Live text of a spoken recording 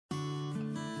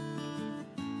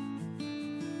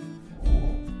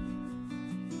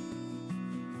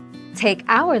Take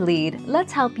our lead,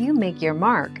 let's help you make your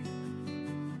mark.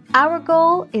 Our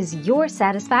goal is your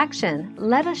satisfaction.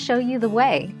 Let us show you the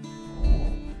way.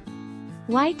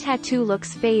 Why tattoo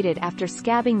looks faded after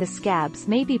scabbing? The scabs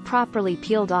may be properly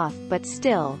peeled off, but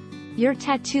still, your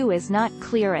tattoo is not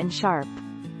clear and sharp.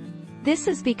 This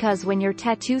is because when your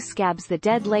tattoo scabs, the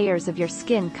dead layers of your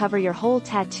skin cover your whole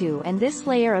tattoo, and this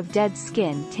layer of dead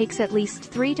skin takes at least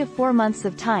 3 to 4 months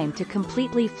of time to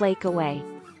completely flake away.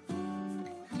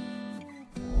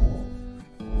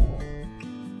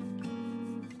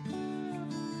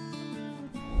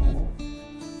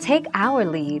 Take our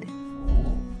lead.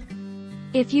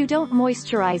 If you don't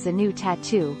moisturize a new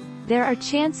tattoo, there are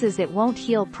chances it won't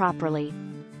heal properly.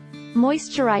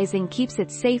 Moisturizing keeps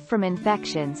it safe from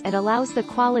infections and allows the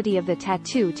quality of the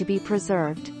tattoo to be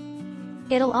preserved.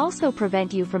 It'll also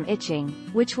prevent you from itching,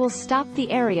 which will stop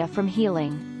the area from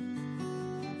healing.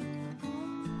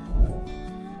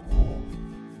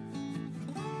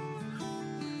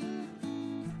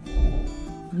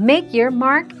 Make your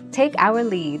mark, take our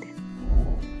lead.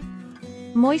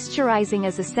 Moisturizing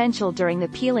is essential during the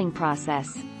peeling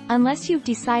process. Unless you've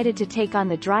decided to take on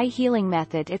the dry healing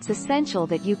method, it's essential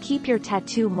that you keep your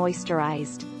tattoo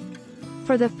moisturized.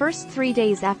 For the first 3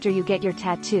 days after you get your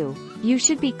tattoo, you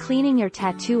should be cleaning your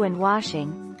tattoo and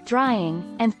washing, drying,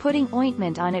 and putting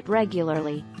ointment on it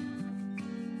regularly.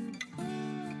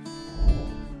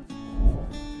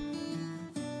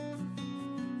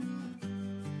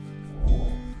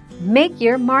 Make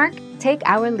your mark, take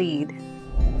our lead.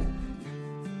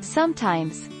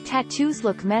 Sometimes, tattoos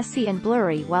look messy and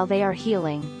blurry while they are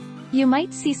healing. You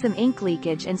might see some ink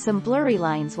leakage and some blurry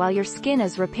lines while your skin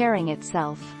is repairing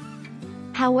itself.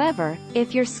 However,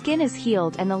 if your skin is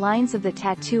healed and the lines of the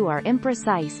tattoo are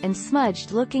imprecise and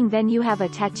smudged looking, then you have a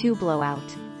tattoo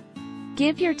blowout.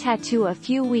 Give your tattoo a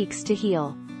few weeks to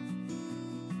heal.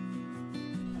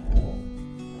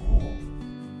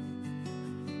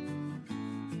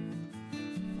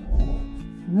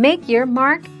 Make your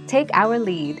mark, take our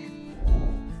lead.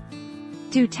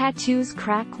 Do tattoos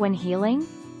crack when healing?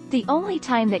 The only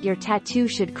time that your tattoo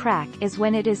should crack is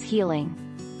when it is healing.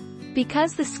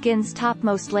 Because the skin's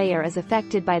topmost layer is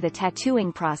affected by the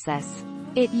tattooing process,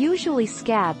 it usually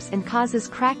scabs and causes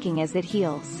cracking as it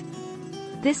heals.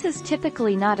 This is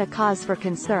typically not a cause for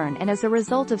concern and is a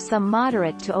result of some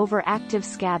moderate to overactive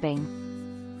scabbing.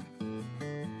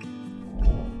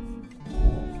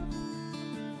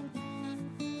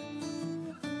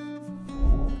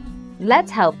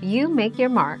 Let's help you make your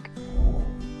mark.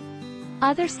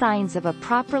 Other signs of a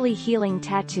properly healing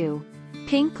tattoo: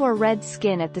 pink or red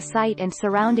skin at the site and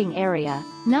surrounding area,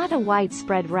 not a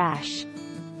widespread rash.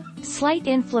 Slight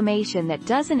inflammation that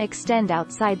doesn't extend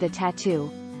outside the tattoo.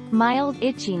 Mild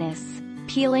itchiness.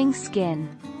 Peeling skin.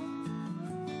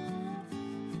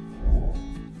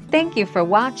 Thank you for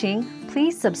watching.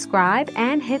 Please subscribe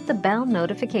and hit the bell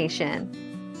notification.